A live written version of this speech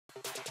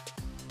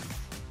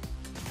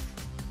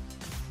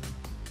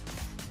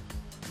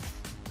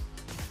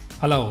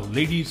Hello,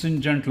 ladies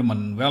and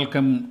gentlemen.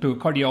 Welcome to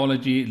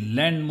Cardiology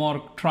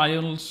Landmark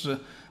Trials.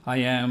 I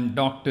am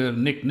Dr.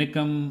 Nik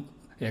Nikam,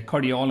 a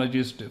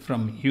cardiologist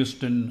from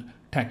Houston,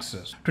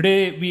 Texas.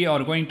 Today, we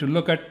are going to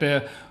look at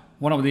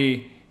one of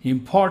the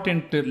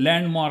important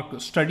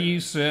landmark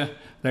studies,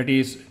 that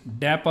is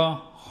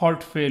DAPA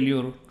heart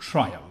failure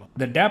trial.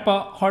 The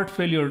DAPA heart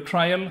failure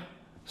trial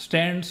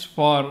stands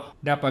for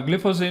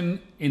Dapagliflozin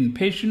in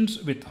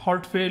patients with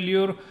heart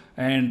failure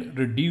and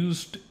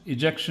reduced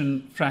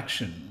ejection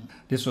fraction.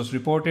 This was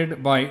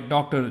reported by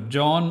Dr.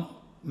 John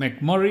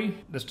McMurray.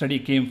 The study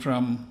came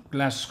from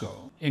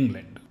Glasgow,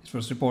 England. This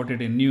was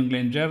reported in New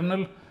England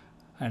Journal,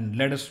 and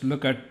let us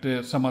look at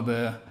some of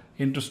the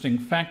interesting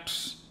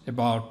facts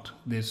about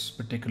this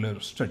particular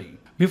study.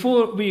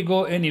 Before we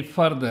go any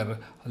further,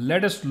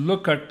 let us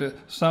look at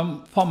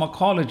some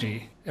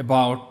pharmacology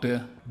about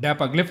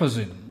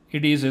dapagliflozin.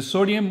 It is a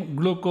sodium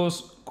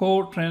glucose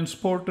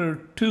cotransporter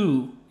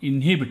 2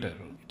 inhibitor.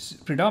 It's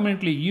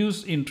predominantly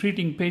used in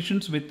treating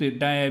patients with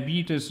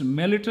diabetes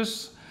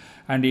mellitus,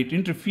 and it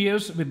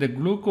interferes with the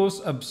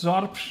glucose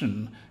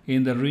absorption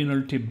in the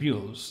renal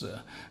tubules.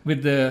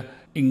 With the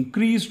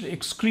increased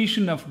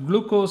excretion of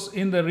glucose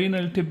in the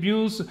renal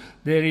tubules,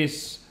 there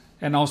is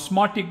an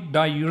osmotic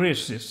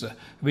diuresis,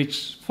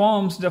 which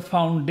forms the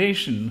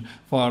foundation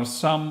for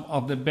some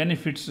of the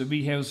benefits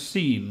we have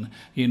seen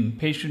in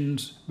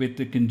patients with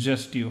the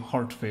congestive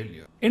heart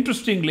failure.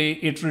 Interestingly,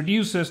 it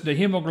reduces the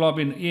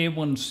hemoglobin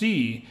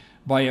A1C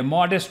by a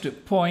modest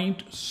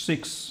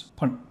 0.6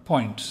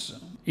 points.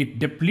 It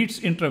depletes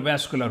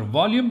intravascular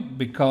volume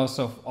because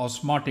of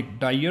osmotic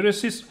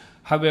diuresis.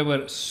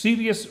 However,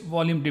 serious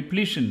volume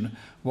depletion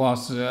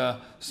was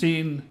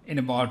seen in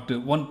about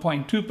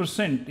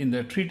 1.2% in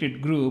the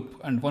treated group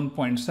and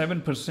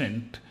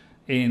 1.7%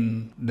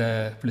 in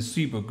the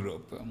placebo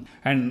group.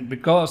 And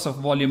because of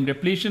volume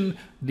depletion,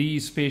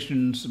 these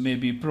patients may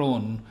be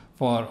prone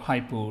for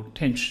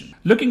hypotension.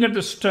 Looking at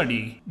the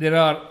study, there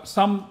are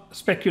some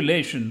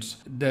speculations.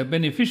 The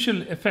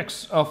beneficial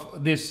effects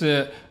of this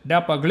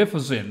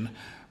dapagliflozin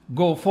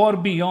go far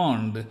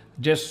beyond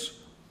just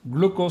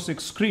glucose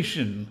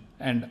excretion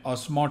and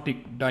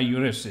osmotic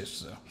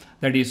diuresis.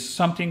 That is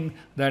something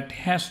that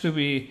has to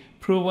be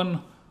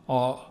proven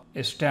or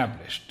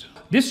established.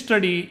 This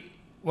study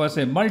was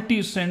a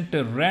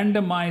multi-center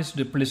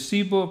randomized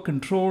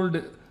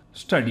placebo-controlled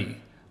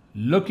study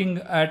looking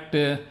at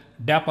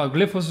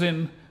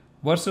dapagliflozin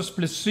versus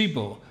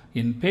placebo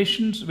in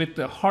patients with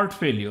heart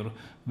failure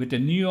with a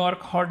New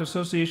York Heart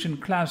Association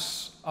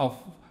class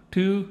of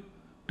 2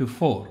 to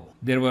 4.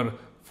 There were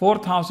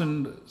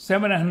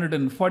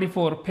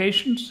 4,744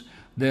 patients.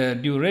 The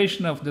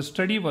duration of the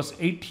study was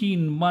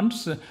 18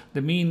 months.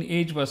 The mean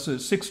age was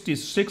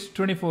 66,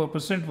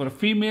 24% were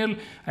female,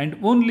 and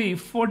only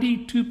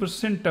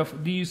 42%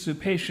 of these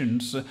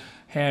patients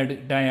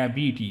had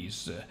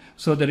diabetes.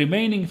 So the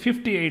remaining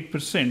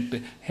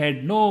 58%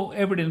 had no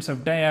evidence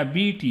of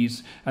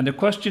diabetes, and the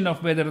question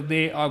of whether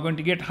they are going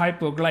to get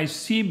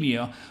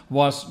hypoglycemia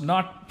was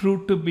not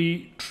proved to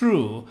be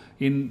true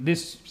in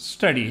this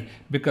study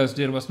because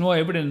there was no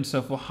evidence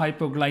of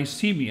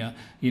hypoglycemia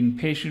in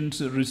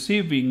patients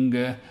receiving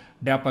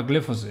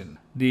dapagliflozin.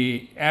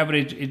 The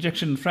average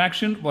ejection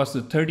fraction was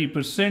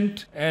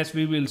 30%. As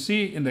we will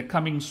see in the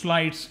coming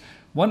slides,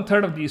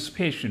 1/3 of these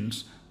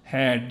patients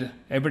had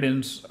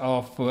evidence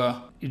of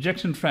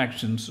ejection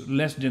fractions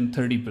less than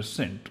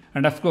 30%.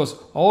 And of course,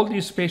 all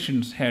these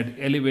patients had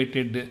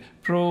elevated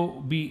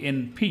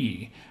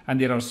pro-BNP, and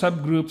there are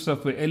subgroups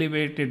of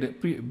elevated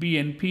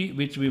BNP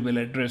which we will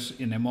address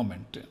in a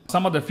moment.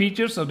 Some of the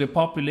features of the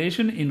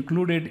population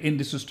included in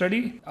this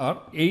study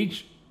are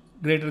age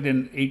greater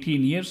than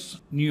 18 years,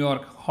 New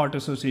York Heart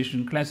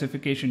Association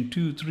classification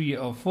 2, 3,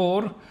 or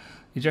 4,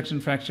 ejection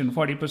fraction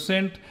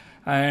 40%,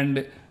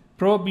 and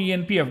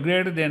pro-BNP of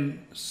greater than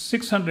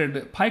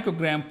 600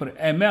 picogram per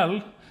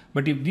ml.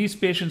 But if these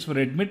patients were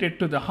admitted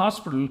to the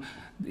hospital,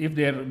 if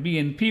their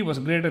BNP was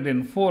greater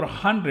than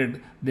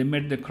 400, they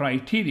met the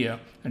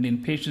criteria. And in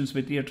patients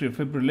with atrial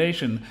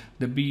fibrillation,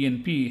 the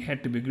BNP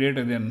had to be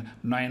greater than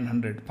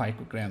 900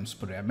 picograms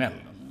per ml.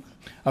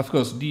 Of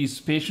course,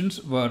 these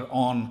patients were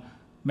on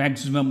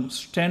maximum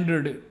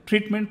standard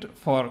treatment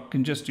for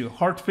congestive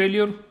heart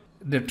failure.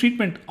 The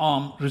treatment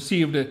arm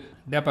received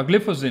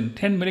dapagliflozin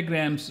 10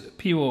 milligrams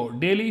PO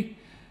daily,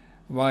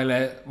 while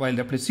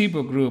the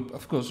placebo group,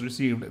 of course,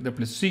 received the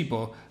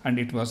placebo, and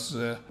it was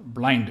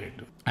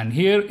blinded. And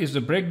here is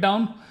the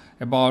breakdown.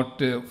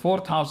 About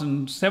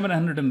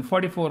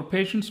 4,744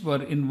 patients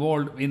were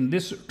involved in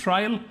this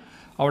trial,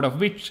 out of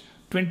which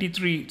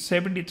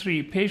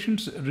 2373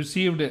 patients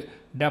received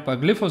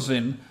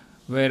dapagliflozin,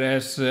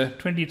 whereas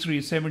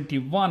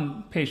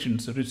 2371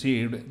 patients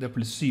received the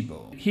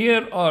placebo.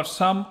 Here are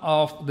some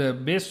of the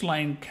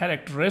baseline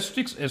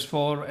characteristics as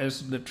far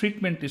as the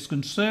treatment is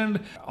concerned.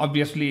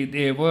 Obviously,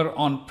 they were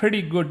on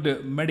pretty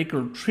good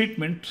medical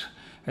treatment.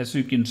 As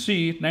you can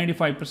see,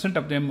 95%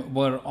 of them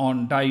were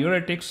on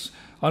diuretics.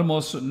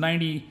 Almost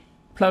 90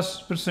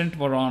 plus percent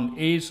were on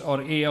A's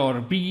or A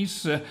or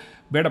B's,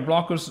 beta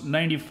blockers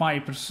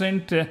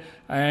 95%,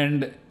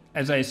 and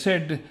as I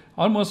said,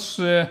 almost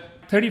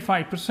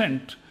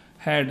 35%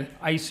 had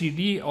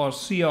ICD or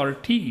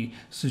CRT,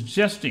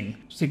 suggesting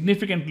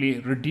significantly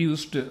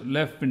reduced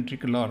left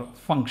ventricular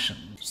function.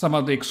 Some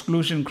of the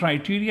exclusion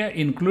criteria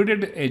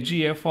included a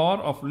GFR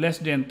of less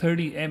than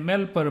 30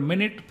 ml per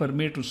minute per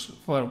meter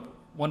for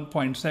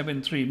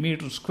 1.73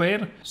 meters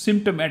square,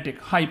 symptomatic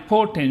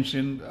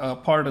hypotension,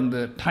 pardon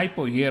the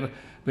typo here,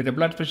 with a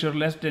blood pressure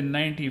less than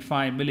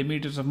 95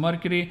 millimeters of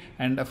mercury,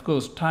 and of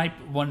course type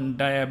 1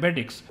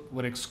 diabetics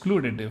were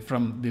excluded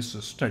from this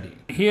study.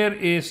 Here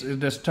is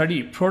the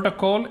study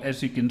protocol.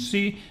 As you can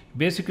see,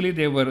 basically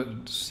they were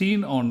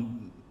seen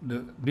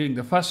during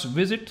the first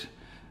visit,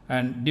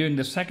 and during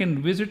the second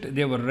visit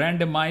they were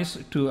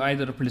randomized to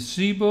either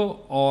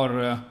placebo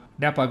or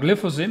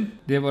dapagliflozin.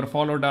 They were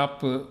followed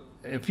up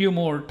a few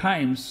more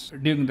times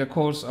during the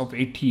course of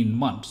 18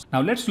 months.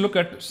 Now let's look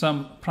at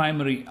some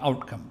primary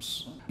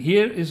outcomes.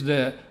 Here is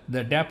the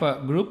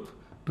DAPA group,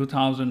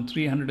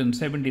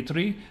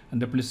 2,373,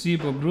 and the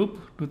placebo group,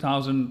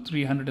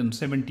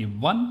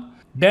 2,371.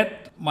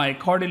 Death,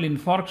 myocardial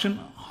infarction,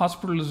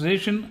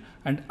 hospitalization,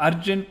 and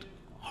urgent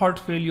heart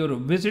failure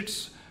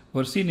visits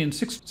were seen in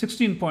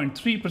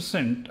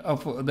 16.3%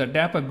 of the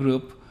DAPA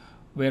group,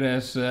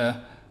 whereas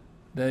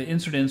the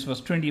incidence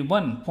was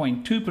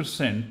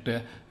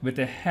 21.2% with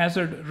a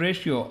hazard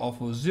ratio of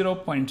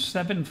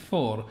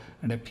 0.74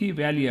 and a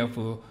p-value of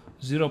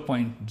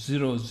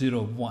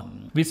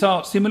 0.001. We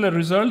saw similar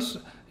results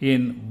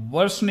in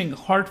worsening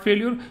heart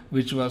failure,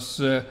 which was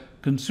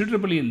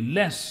considerably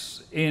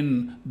less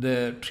in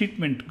the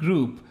treatment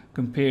group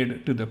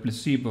compared to the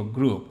placebo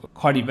group.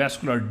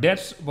 Cardiovascular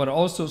deaths were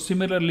also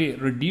similarly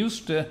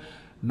reduced,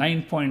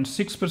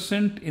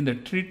 9.6% in the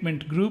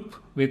treatment group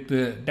with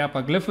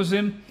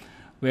dapagliflozin,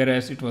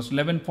 whereas it was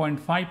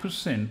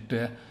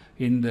 11.5%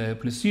 in the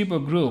placebo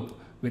group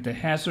with a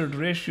hazard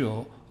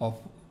ratio of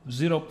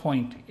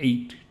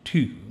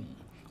 0.82.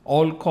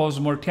 All-cause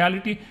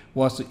mortality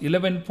was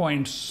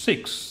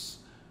 11.6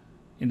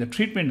 in the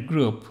treatment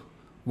group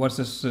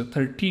versus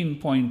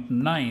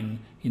 13.9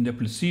 in the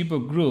placebo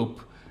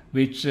group,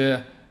 which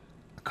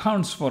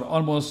accounts for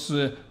almost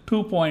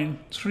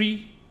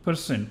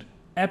 2.3%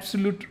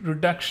 absolute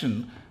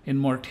reduction in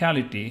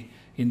mortality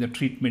in the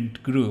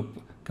treatment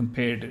group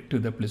compared to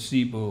the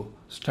placebo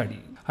study.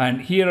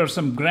 And here are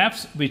some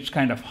graphs which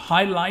kind of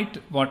highlight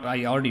what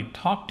I already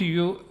talked to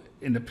you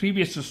in the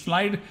previous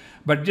slide,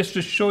 but just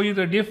to show you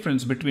the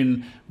difference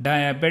between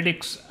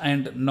diabetics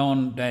and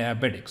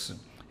non-diabetics.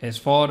 As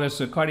far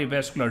as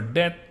cardiovascular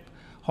death,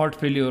 heart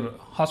failure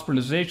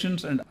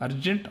hospitalizations, and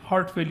urgent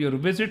heart failure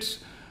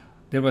visits,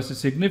 there was a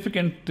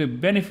significant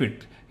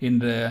benefit in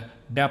the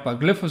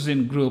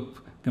dapagliflozin group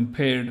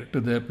compared to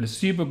the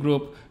placebo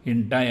group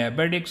in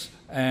diabetics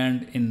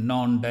and in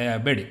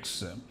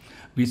non-diabetics.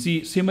 We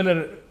see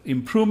similar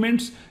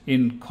improvements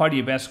in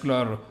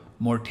cardiovascular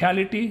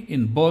mortality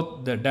in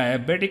both the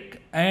diabetic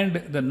and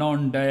the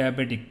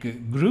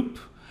non-diabetic group,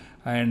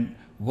 and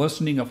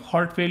worsening of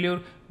heart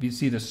failure, we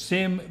see the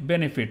same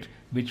benefit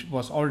which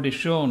was already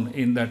shown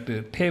in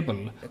that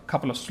table a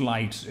couple of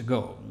slides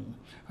ago.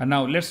 And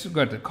now let's look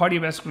at the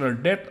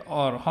cardiovascular death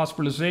or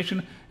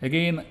hospitalization.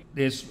 Again,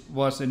 this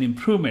was an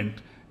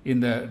improvement in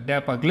the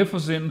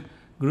dapagliflozin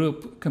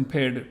group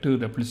compared to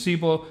the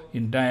placebo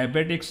in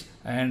diabetics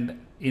and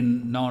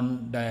in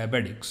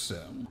non-diabetics.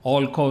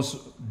 All-cause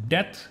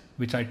death,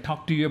 which I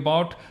talked to you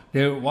about,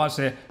 there was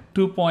a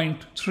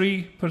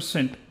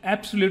 2.3%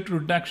 absolute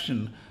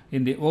reduction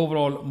in the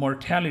overall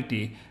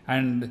mortality,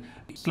 and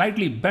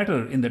slightly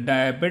better in the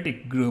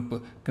diabetic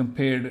group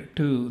compared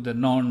to the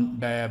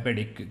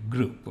non-diabetic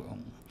group.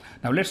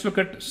 Now let's look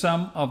at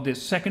some of the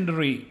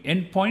secondary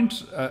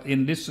endpoints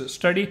in this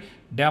study,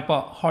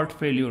 DAPA heart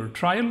failure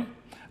trial.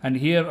 And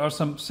here are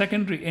some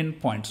secondary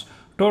endpoints: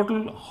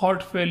 total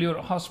heart failure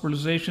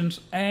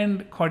hospitalizations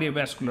and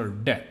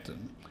cardiovascular death,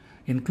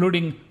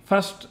 including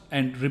first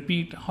and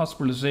repeat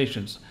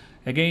hospitalizations.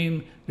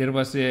 Again, there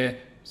was a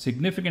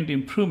significant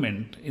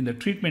improvement in the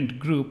treatment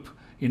group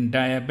in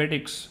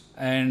diabetics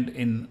and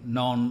in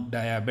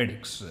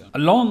non-diabetics.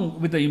 Along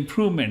with the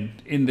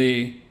improvement in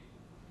the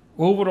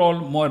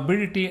overall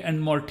morbidity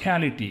and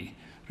mortality,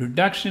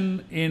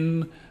 reduction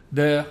in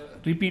the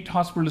repeat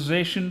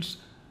hospitalizations,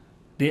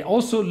 they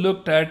also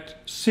looked at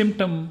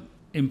symptom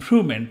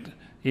improvement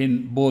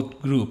in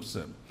both groups.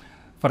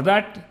 For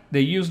that,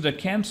 they used the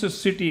Kansas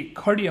City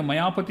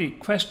Cardiomyopathy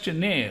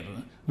Questionnaire,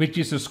 which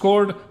is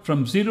scored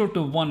from 0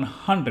 to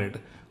 100.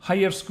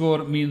 Higher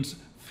score means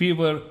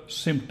fewer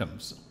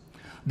symptoms.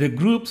 The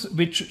groups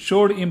which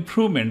showed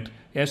improvement,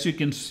 as you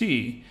can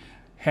see,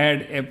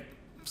 had a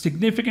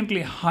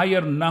significantly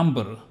higher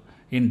number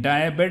in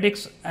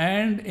diabetics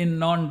and in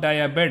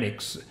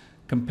non-diabetics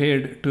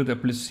compared to the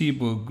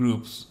placebo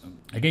groups.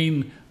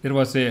 Again, there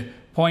was a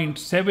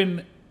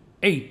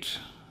 0.78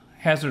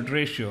 hazard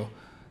ratio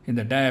in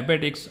the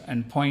diabetics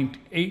and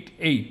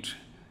 0.88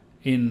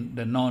 in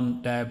the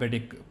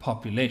non-diabetic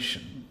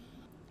population.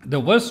 The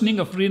worsening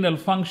of renal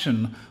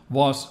function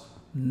was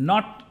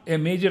not a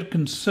major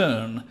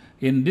concern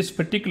in this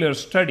particular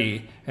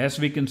study. As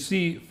we can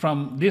see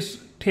from this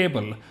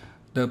table,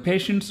 the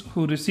patients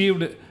who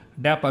received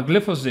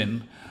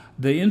dapagliflozin,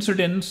 the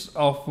incidence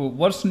of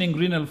worsening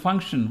renal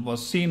function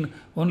was seen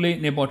only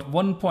in about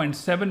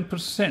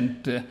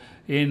 1.7%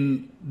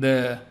 in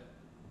the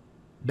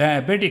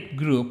diabetic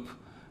group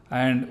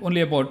and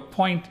only about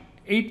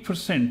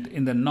 0.8%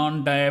 in the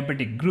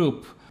non-diabetic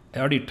group. I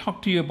already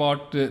talked to you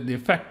about the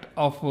effect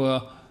of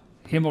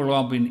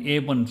hemoglobin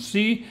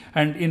A1C,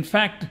 and in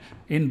fact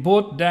in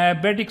both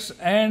diabetics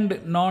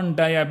and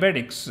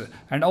non-diabetics,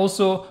 and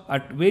also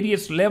at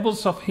various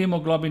levels of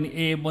hemoglobin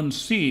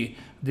A1C,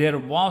 there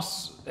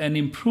was an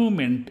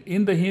improvement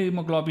in the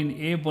hemoglobin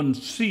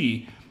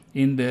A1C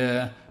in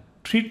the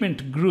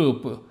treatment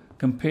group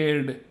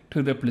compared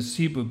to the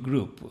placebo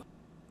group.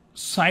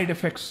 Side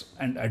effects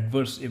and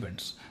adverse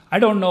events. I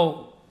don't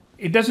know,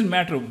 it doesn't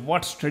matter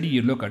what study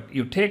you look at.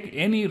 You take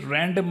any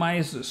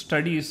randomized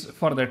studies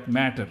for that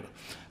matter,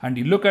 and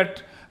you look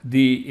at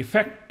the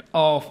effect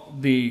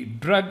of the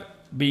drug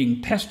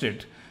being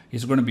tested,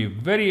 is going to be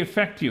very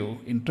effective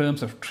in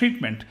terms of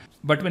treatment.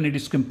 But when it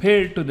is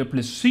compared to the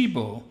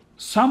placebo,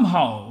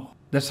 somehow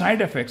the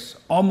side effects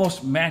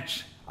almost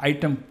match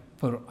item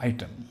for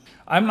item.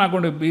 I'm not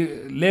going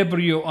to labor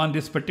you on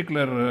this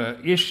particular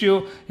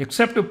issue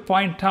except to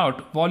point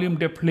out volume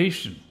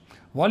depletion.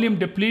 Volume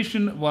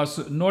depletion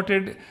was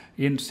noted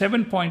in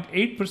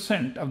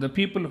 7.8% of the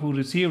people who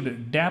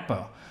received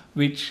DAPA,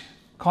 which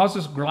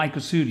causes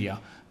glycosuria,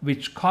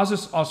 which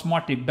causes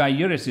osmotic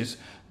diuresis,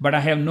 but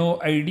I have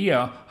no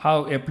idea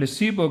how a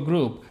placebo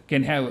group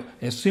can have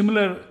a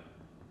similar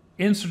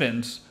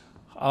incidence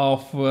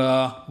of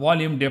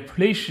volume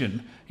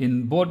depletion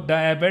in both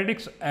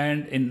diabetics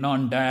and in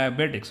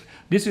non-diabetics.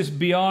 This is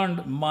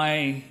beyond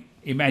my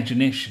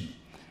imagination.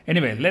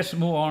 Anyway, let's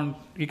move on.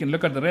 You can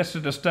look at the rest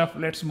of the stuff.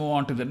 Let's move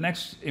on to the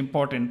next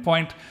important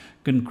point.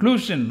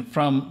 Conclusion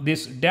from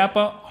this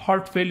DAPA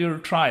heart failure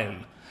trial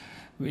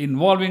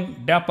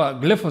involving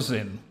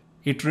dapagliflozin.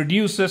 It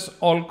reduces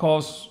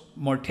all-cause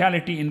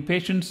mortality in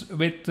patients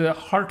with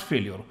heart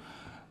failure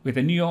with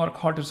a New York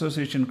Heart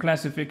Association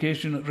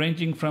classification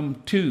ranging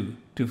from 2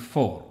 to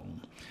 4.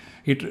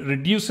 It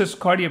reduces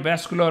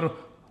cardiovascular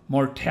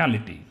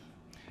mortality.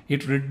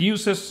 It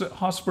reduces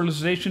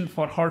hospitalization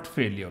for heart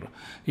failure.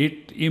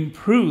 It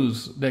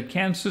improves the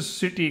Kansas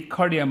City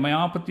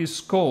cardiomyopathy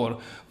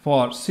score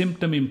for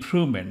symptom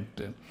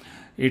improvement.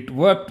 It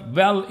worked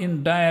well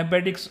in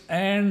diabetics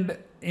and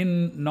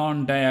in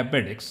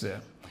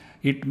non-diabetics.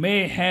 It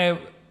may have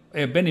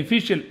a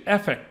beneficial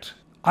effect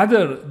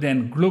other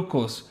than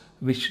glucose,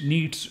 which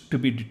needs to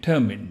be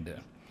determined.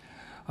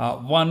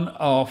 One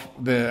of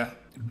the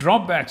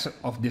drawbacks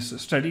of this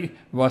study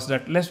was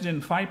that less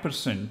than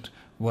 5%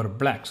 were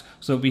blacks.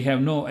 So we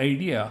have no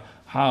idea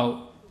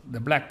how the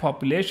black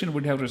population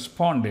would have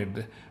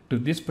responded to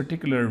this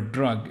particular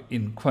drug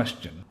in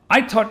question.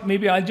 I thought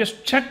maybe I'll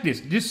just check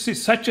this. This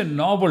is such a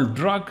novel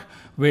drug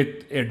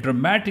with a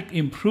dramatic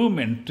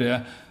improvement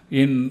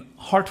in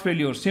heart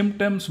failure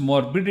symptoms,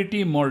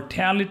 morbidity,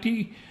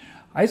 mortality.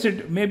 I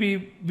said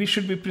maybe we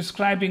should be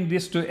prescribing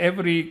this to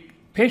every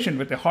patient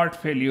with a heart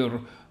failure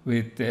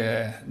with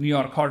New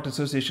York Heart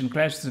Association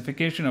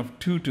classification of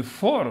 2 to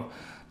 4.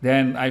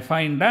 Then I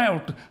find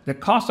out the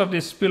cost of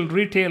this pill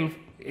retail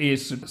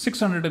is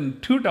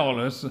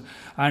 $602,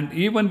 and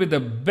even with the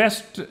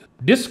best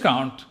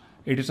discount,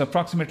 it is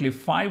approximately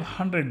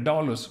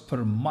 $500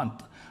 per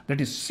month. That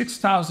is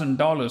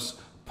 $6,000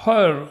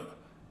 per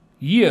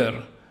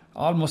year,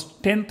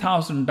 almost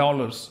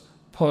 $10,000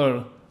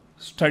 per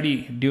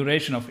study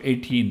duration of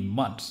 18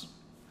 months.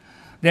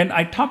 Then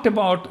I talked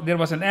about there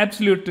was an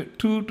absolute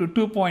 2 to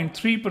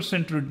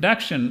 2.3%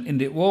 reduction in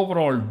the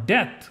overall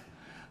death.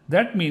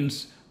 That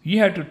means you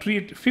had to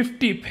treat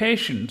 50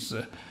 patients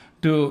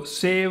to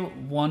save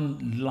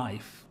one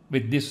life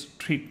with this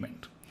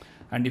treatment.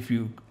 And if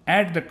you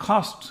add the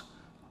cost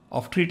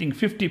of treating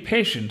 50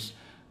 patients,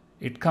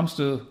 it comes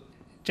to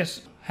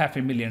just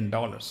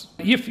 $500,000.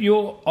 If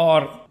you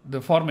are the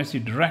pharmacy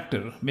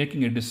director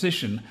making a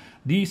decision,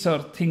 these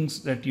are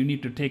things that you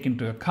need to take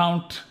into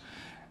account.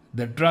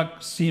 The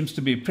drug seems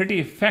to be pretty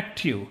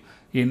effective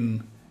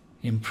in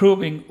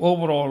improving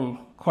overall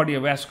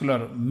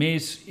cardiovascular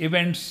MACE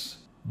events,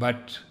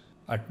 but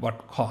at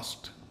what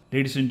cost?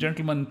 Ladies and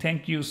gentlemen,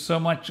 thank you so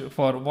much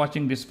for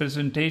watching this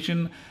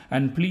presentation,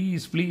 and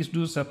please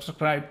do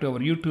subscribe to our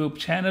YouTube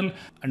channel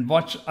and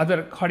watch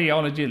other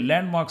cardiology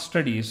landmark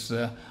studies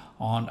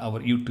on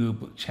our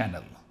YouTube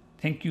channel.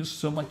 Thank you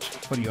so much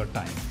for your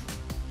time.